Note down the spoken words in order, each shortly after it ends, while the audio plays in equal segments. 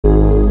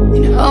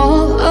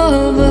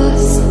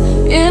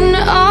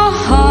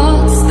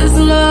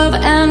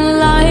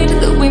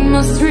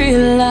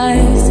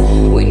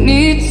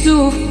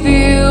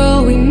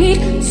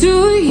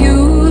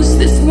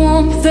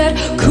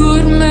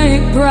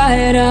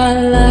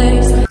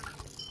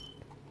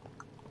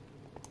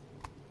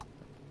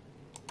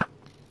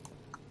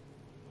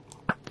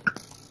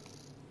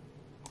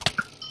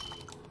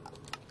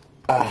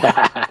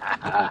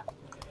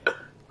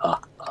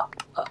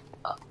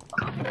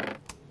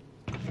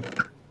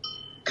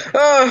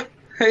Oh,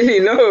 hey,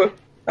 no,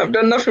 I've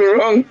done nothing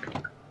wrong.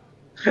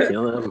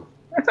 Kill him.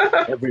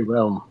 Every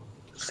realm,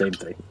 same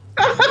thing.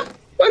 Oh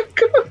my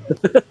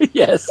God.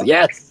 Yes,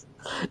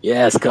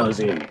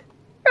 cozy.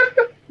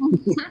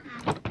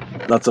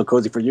 Not so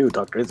cozy for you,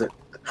 Doctor, is it?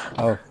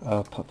 Oh,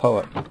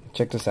 Poet,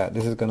 check this out.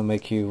 This is gonna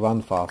make you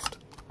run fast.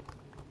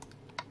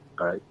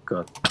 Alright,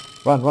 good.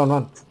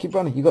 Run. Keep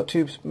running. You got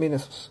 2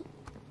 minutes.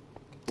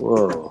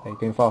 Whoa. You're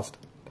going fast.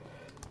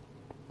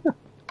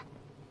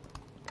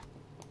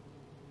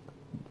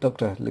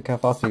 Doctor, look how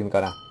fast you can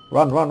go now.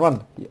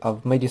 Run.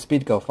 I've made your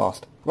speed go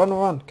fast.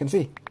 Run. Can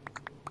see.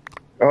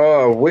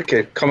 Oh,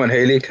 wicked. Come on,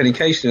 Haley. Can you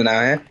chase me now,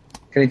 eh?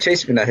 Can you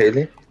chase me now,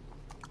 Haley?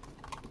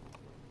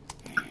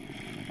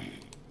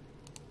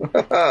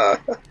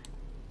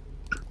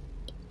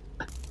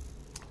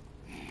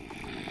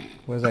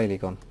 Where's Haley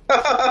gone?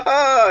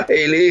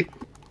 Haley.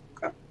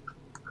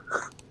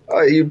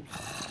 Oh, you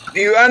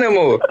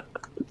animal.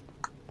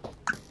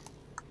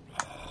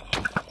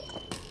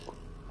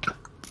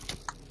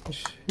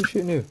 Who's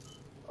shooting you?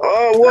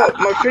 Oh, what?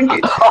 My finger.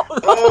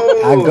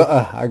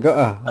 Oh. I got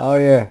her. Oh,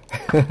 yeah.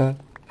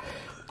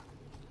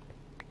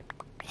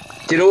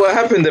 Do you know what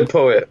happened there,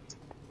 Poet?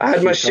 I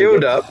had my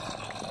shield up,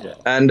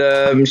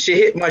 and she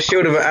hit my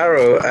shield with an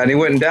arrow, and it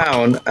went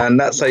down, and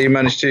that's how you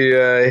managed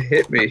to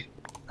hit me,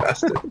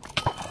 bastard.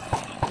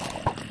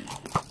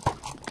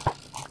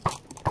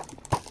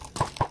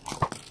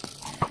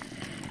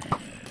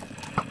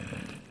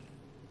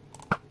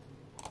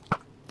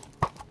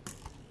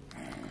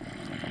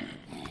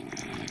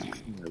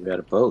 We got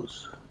a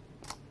pose.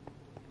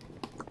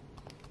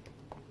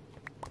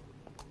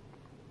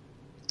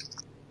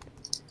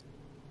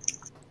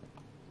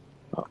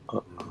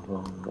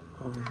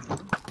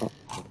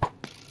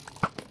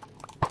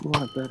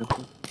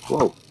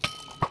 Whoa.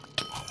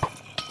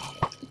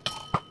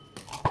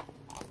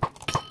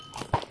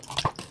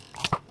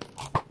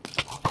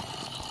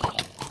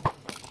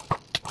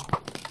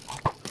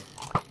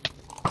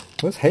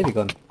 Where's Haley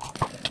gone?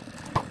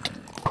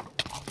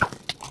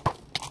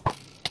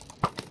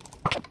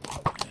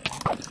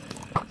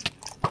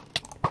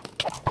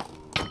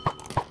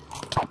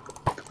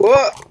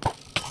 What?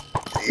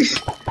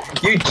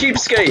 You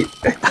cheapskate!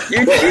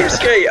 You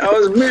cheapskate! I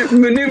was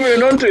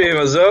maneuvering onto him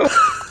as well.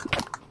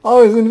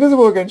 Oh, he's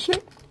invisible again,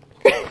 shit!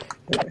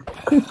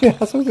 Yeah,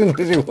 I saw he's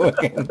invisible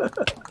again.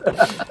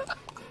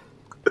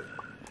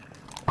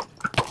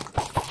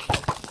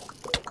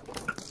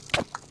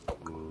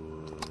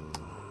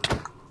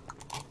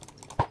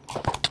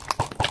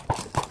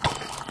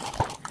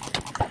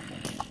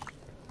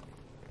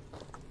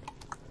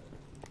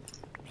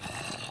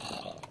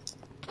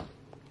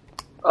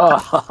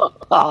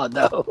 Oh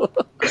no.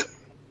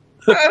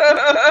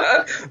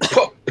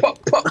 Pop.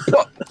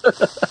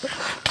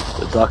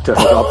 The doctor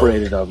has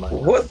operated on my...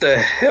 What the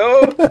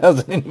hell? That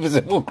was an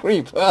invisible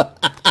creeper.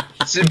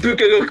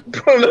 Zabooka got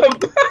pulled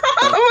up.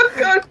 Oh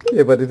my God.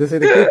 Yeah, but did they say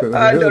the creeper? It was I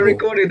had that invisible.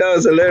 recording, that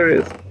was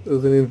hilarious. It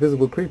was an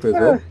invisible creeper as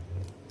well.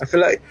 I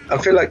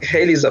feel like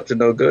Haley's up to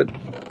no good.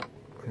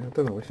 I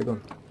don't know, where's she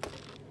gone?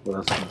 What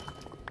else?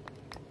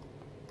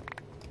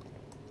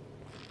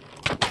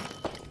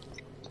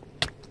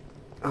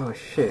 Oh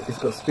shit, he's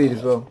got speed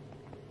as well.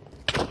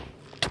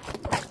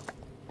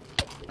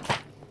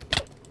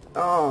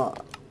 Oh.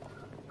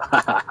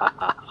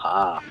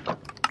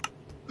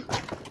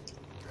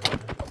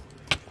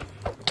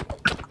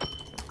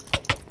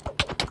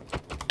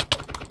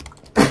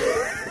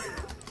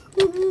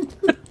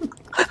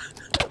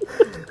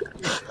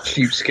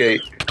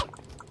 Cheapskate.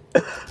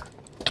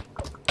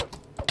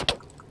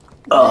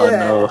 Oh Yeah.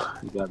 no,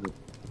 you got it.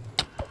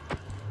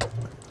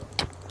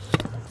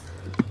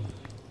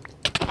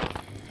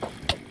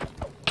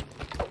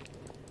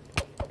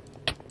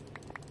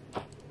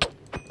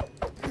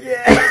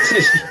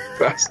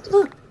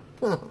 Bastard.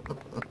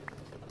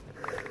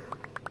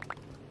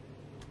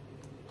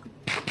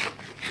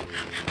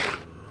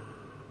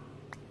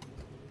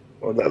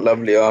 Oh, that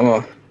lovely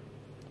armor.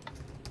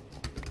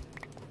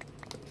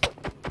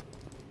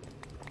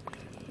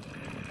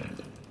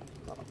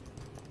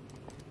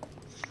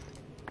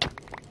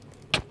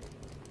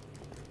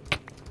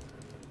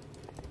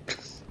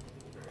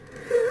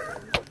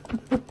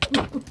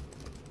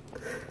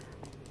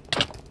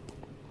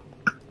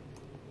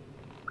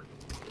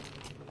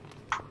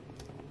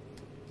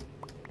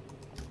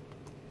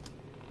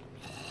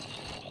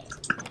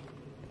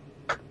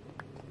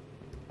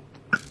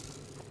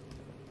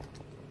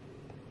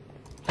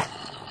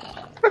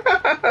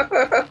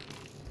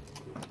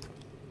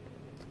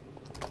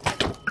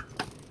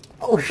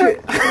 Oh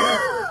shit!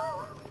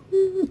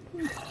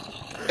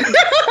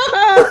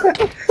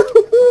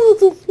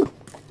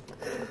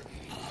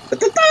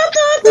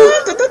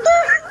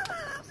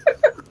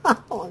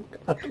 Oh my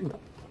god.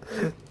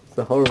 It's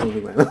a horror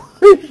movie, man.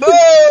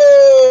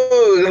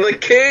 Oh, the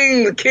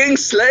King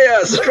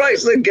Slayer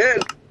strikes again.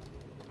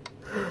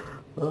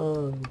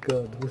 Oh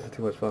god, this is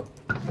too much fun.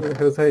 Where the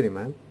hell's Haley,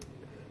 man?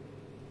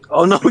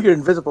 Oh no, you're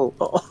invisible.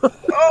 Oh,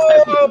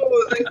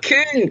 Oh, the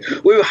king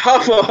with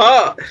half a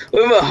heart.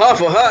 With a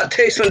half a heart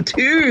takes on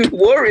 2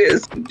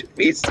 warriors and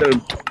defeats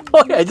them.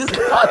 oh yeah, I just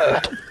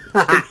got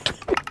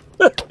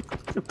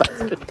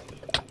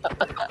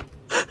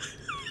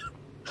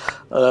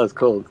Oh, that was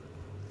cold.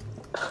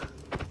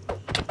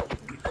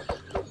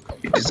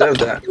 You deserve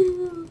that.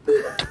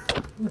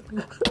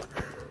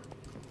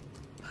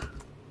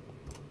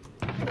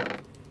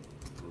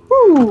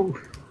 Woo!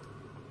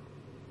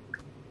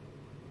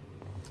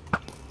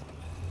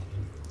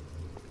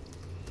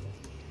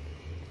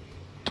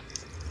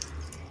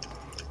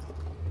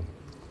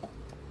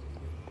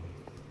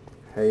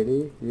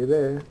 Hailey, you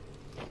there?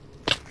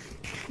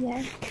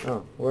 Yeah,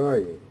 Oh, where are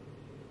you?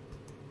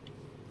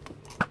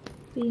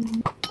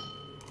 being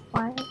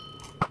quiet.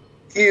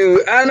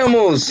 You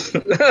animals!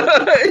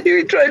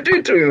 You try to do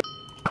it to me.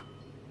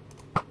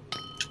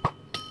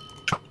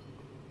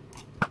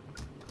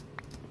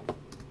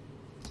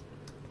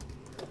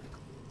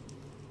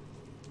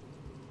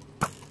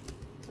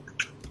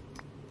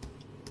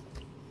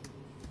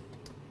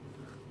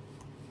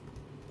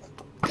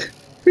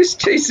 Who's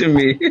chasing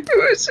me?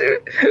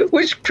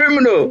 Which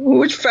criminal?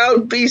 Which foul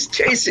beast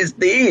chases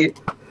thee?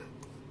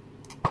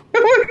 Oh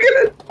my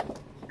god!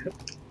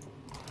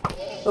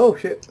 Oh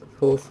shit, of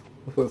course.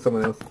 I thought it was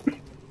someone else.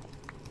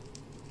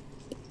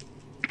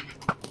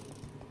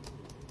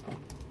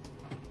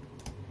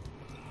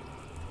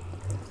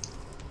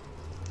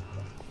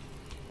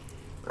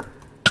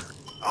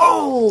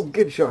 Oh,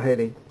 good shot,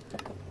 Hailey.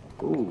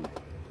 Ooh.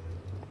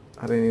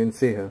 I didn't even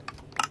see her.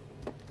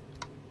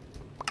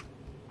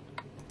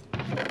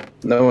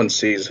 No one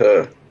sees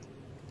her.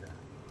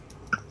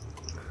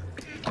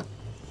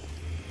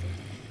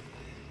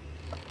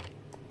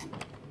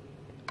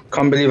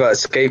 Can't believe I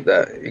escaped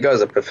that. You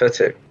guys are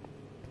pathetic.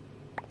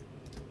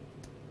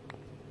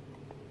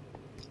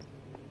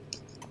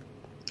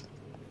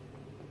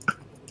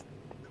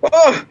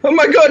 Oh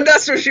my god,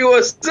 that's where she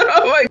was.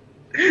 Oh my,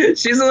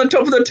 she's on the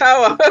top of the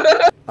tower.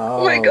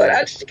 Oh my god, how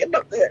did she get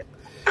up there?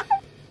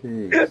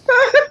 Jeez.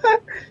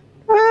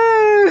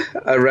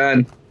 I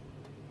ran.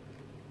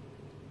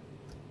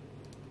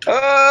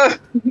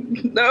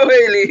 No,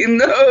 Hailey,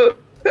 no.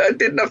 I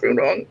did nothing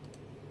wrong.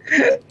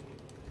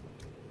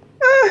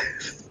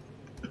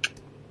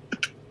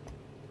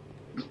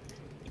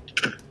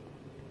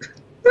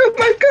 Oh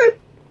my god.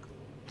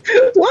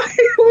 Why?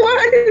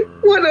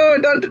 What have I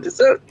done to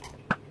deserve?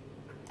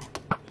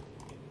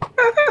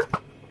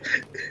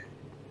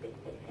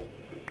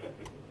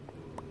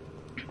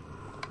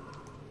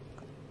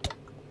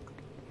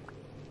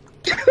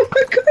 Oh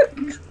my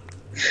god.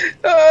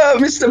 Oh,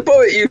 Mr.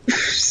 Poet, you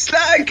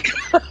slag.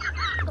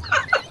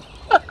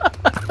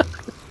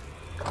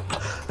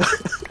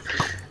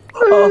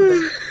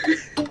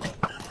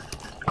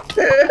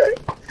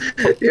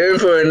 You're in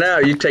for it now.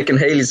 You're taking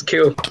Hailey's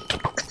kill.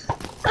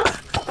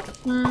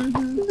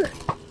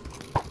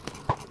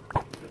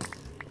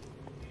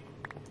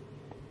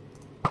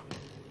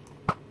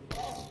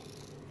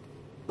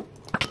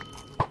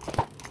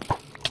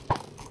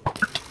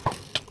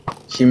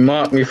 She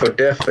marked me for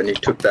death and you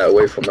took that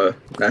away from her.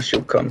 Now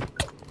she'll come.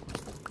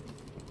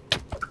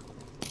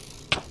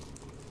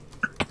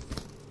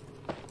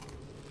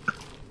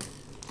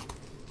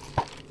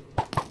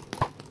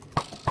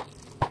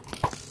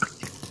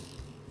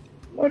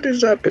 What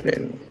is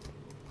happening?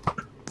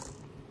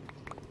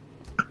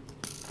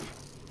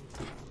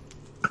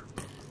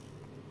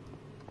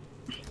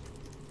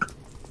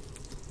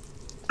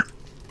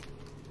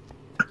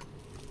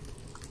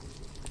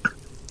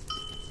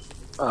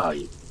 Oh,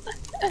 you.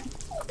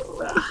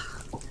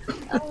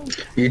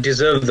 You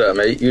deserve that,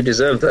 mate. You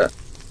deserve that.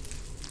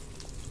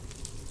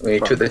 When you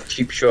took the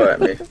cheap shot at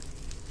me. It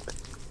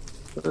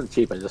wasn't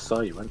cheap, I just saw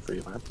you, went for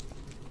you, man.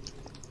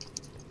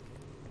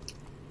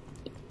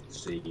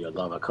 See, your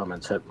lava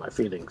comments hurt my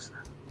feelings.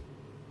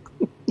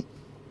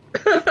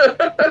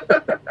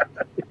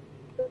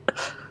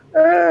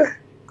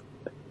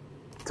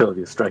 Told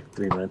you, strike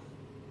 3, man.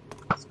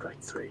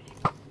 Strike 3.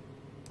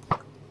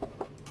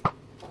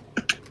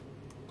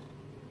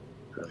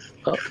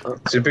 Oh.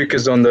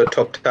 Zabooka's on the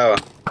top tower.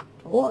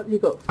 What you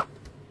got?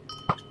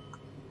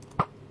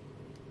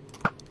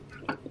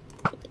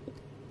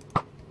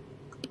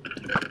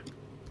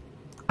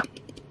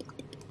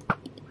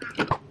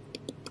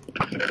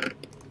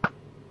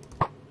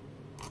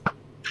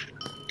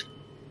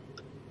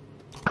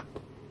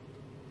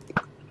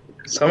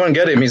 Someone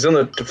get him. He's on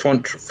the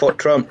front Fort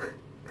Trump.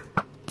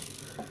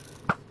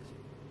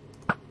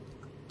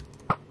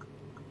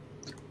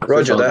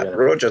 Roger that.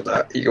 Roger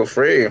that. Eagle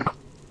free.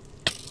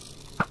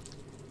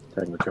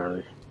 Tango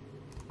Charlie.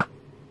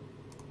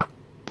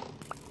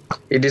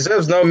 He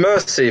deserves no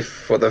mercy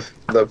for the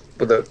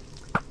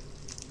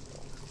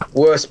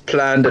worst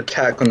planned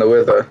attack on the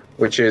weather,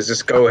 which is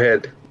just go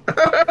ahead.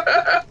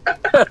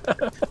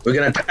 We're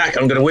gonna attack.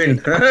 I'm gonna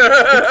win.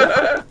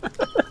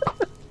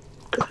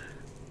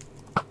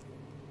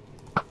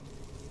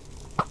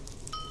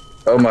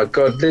 Oh my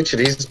god!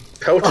 Literally, he's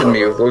pelting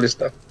me with all this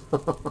stuff.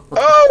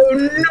 Oh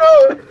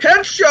no!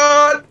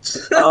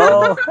 Headshot!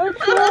 Oh,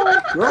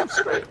 headshot! Rope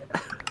straight.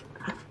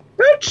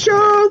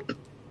 Headshot!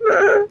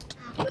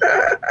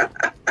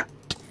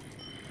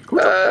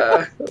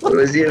 All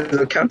those years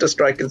of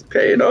Counter-Strike is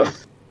paying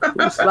off.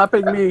 You're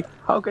slapping me.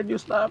 How can you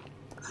slap?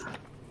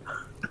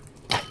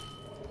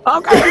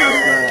 How can you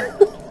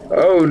slap?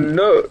 Oh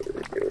no!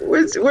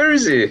 Where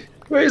is he?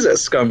 Where is that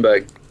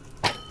scumbag?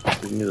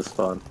 You need to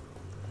spawn.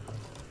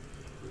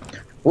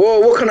 Whoa!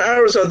 What kind of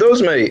arrows are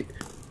those, mate?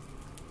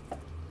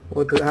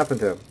 What did happen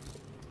to him?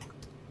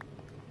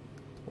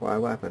 Why?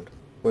 What happened?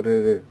 What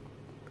did it do?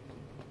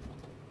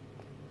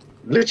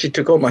 Literally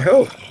took all my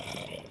health.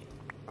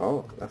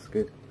 Oh, that's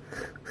good.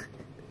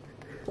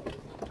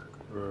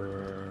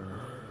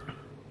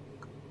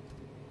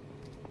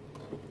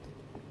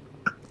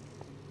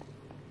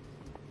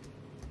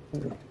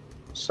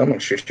 Someone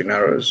shooting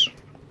arrows.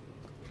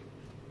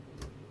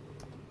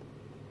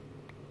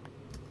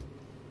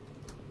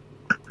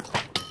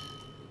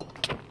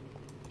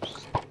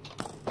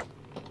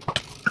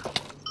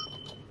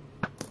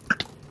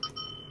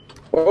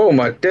 Oh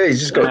my days,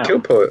 just got a kill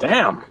poet.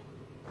 Damn!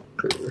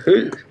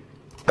 Who?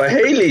 By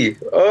Haley!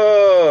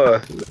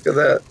 Oh, look at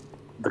that.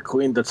 The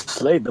queen that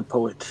slayed the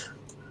poet.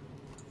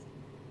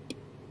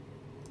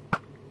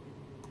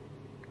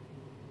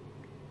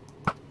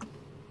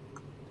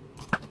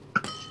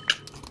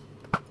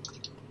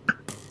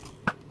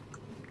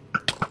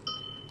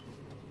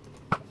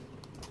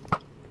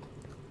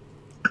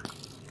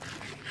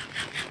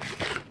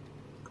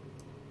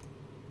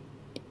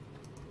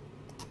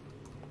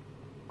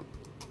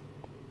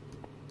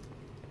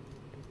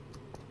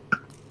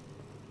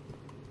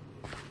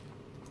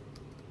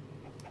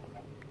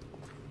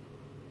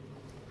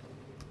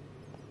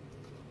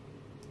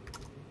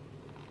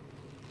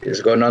 He's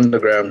gone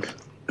underground.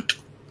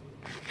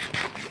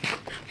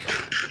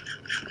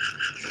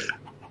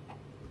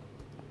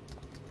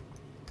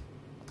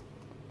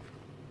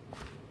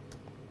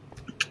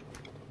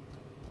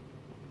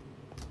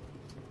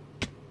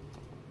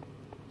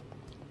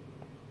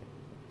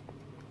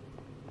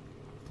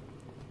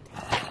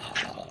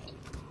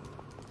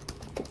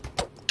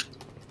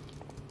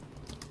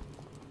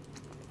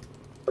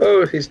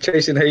 Oh, he's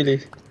chasing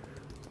Haley.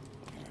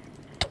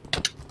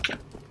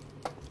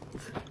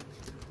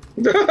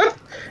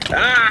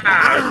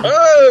 Ah!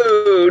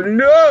 Oh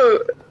no!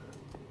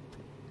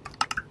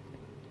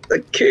 The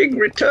king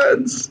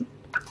returns.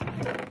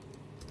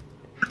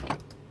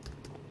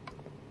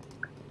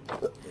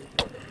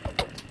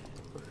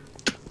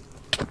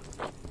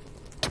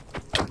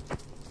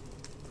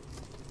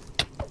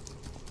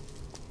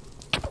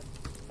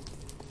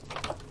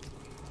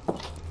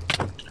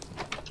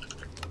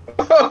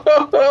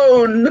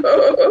 Oh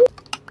no!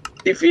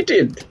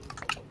 Defeated.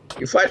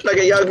 You fight like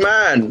a young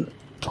man.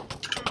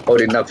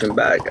 Holding nothing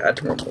back,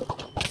 admirable.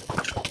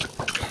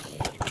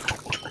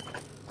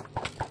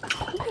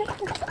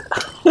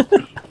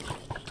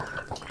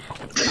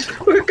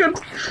 Look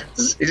at,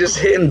 he's just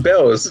hitting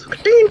bells.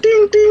 Ding,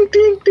 ding, ding,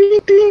 ding, ding,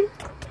 ding.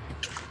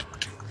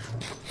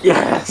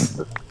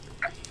 Yes!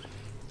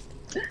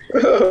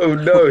 Oh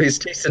no, he's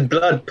tasted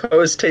blood.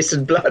 Poe's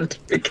tasted blood.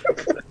 Be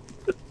careful.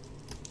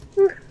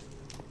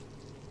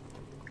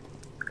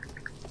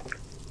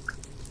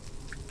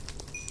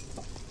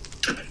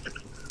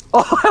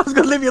 Oh, I was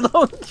gonna leave you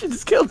alone. She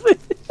just killed me.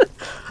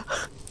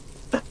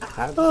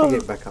 How did she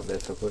get back up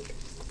there so quick?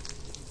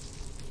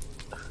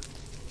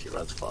 She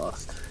runs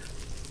fast.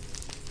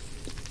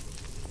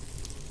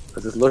 I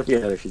was just looking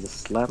at her. She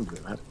just slammed me,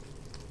 man.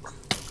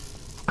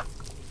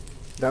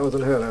 That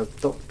wasn't her, that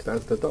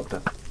was the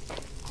doctor.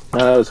 No,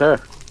 that was her.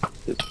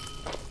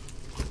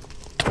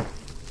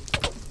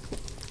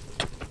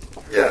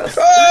 Yes.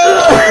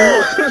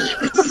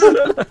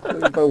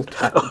 We both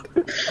tapped.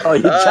 Oh,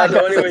 you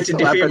The only way to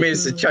defeat me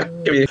is to chuck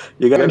me. You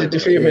The only way gotta to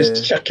defeat me is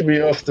to chuck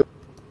me off the.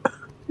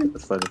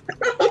 That's funny.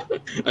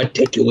 I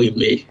take you with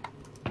me.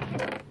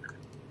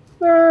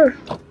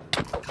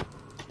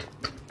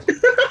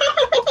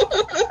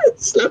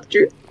 Slapped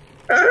you.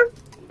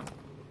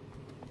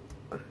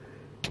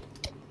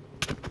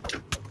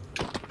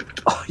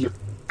 Oh, you.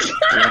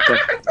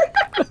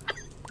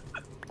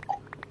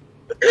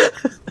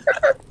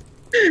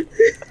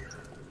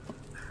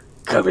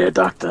 Come here,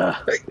 doctor.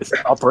 It's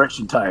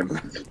operation time.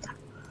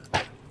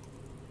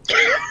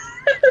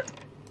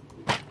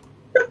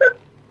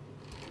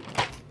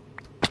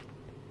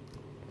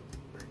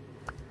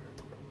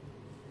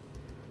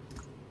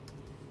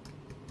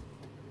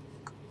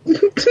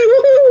 What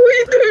are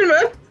you doing,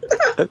 man?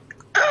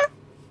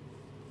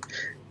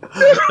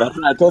 That's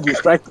what I told you.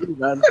 Strike through,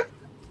 man.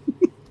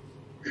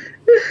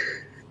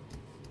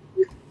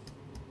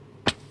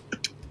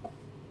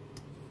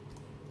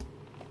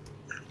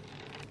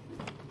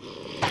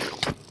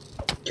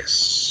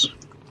 Yes.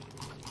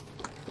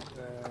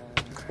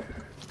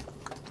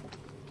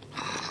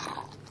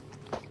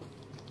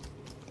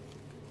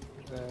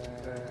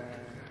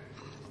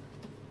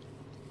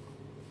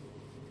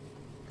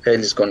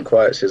 Haley's gone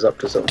quiet. She's up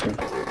to something.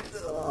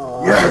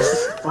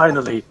 Yes,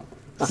 finally.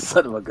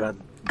 Son of a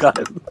gun. Got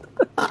him.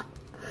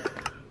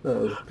 That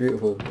was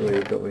beautiful the way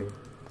you got me.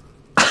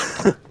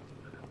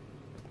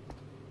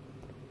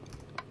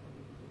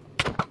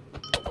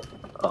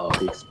 Oh,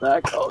 he's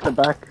back. Oh, they're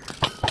back.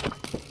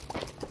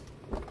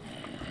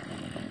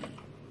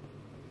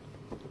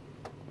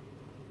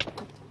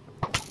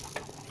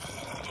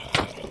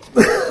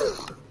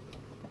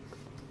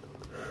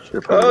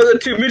 Oh, the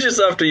two midgets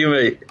after you,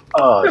 mate.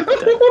 Oh,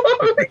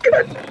 Oh my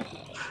god.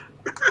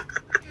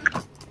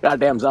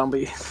 goddamn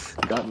zombie.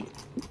 Got me.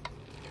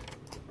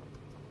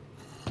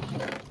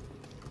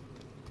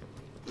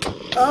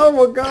 Oh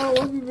my god,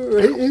 what did you do?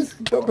 His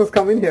doctor's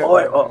coming here. Oh,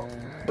 wait, oh.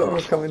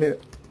 Doctor's coming here.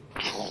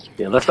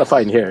 Yeah, let's not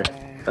fight in here.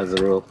 That's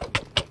the rule.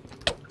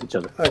 Each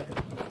other. Okay.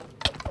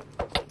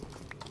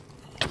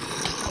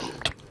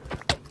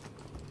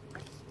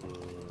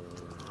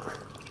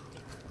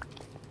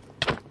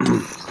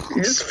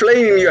 You're just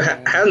flailing your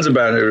hands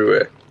about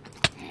everywhere.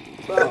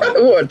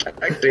 What a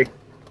tactic.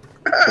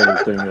 She's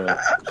doing Hunger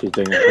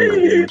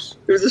Games.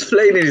 He was just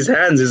flailing his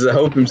hands as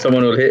hoping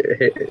someone will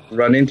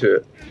run into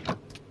it.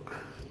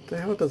 The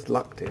hell does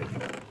luck do?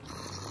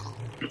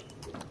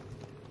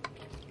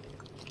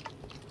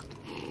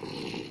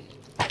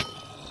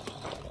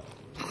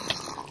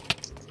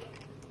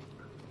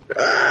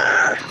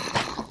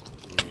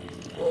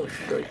 Oh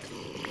shit.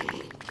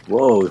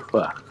 Whoa.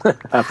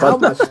 How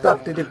much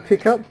stuff did it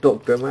pick up,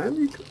 Doctor,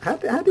 man? How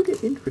did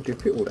it infantry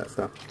fit all that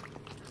stuff?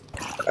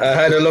 I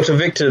had a lot of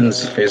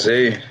victims, you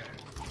see.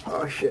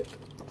 Oh shit.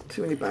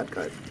 Too many bad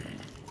guys.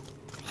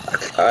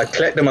 I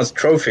collect them as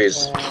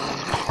trophies.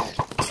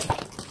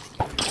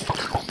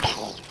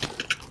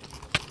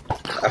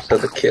 After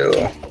the kill.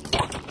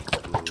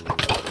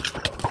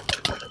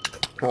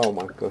 Oh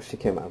my gosh, she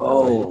came out.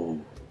 Oh.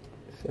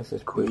 That's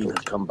just Queen brutal.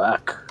 has come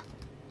back.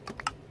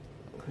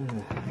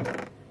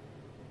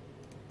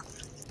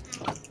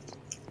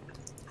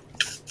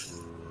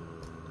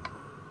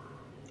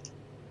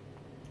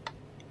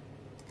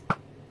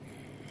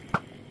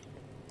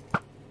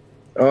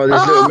 Oh,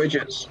 these little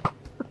midgets.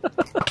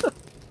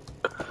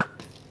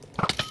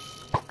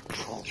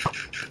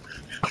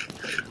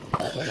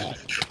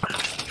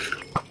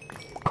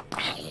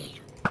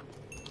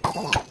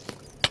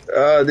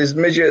 Oh, these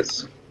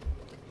midgets.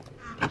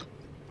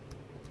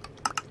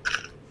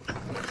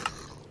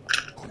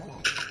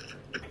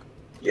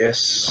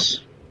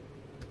 Yes.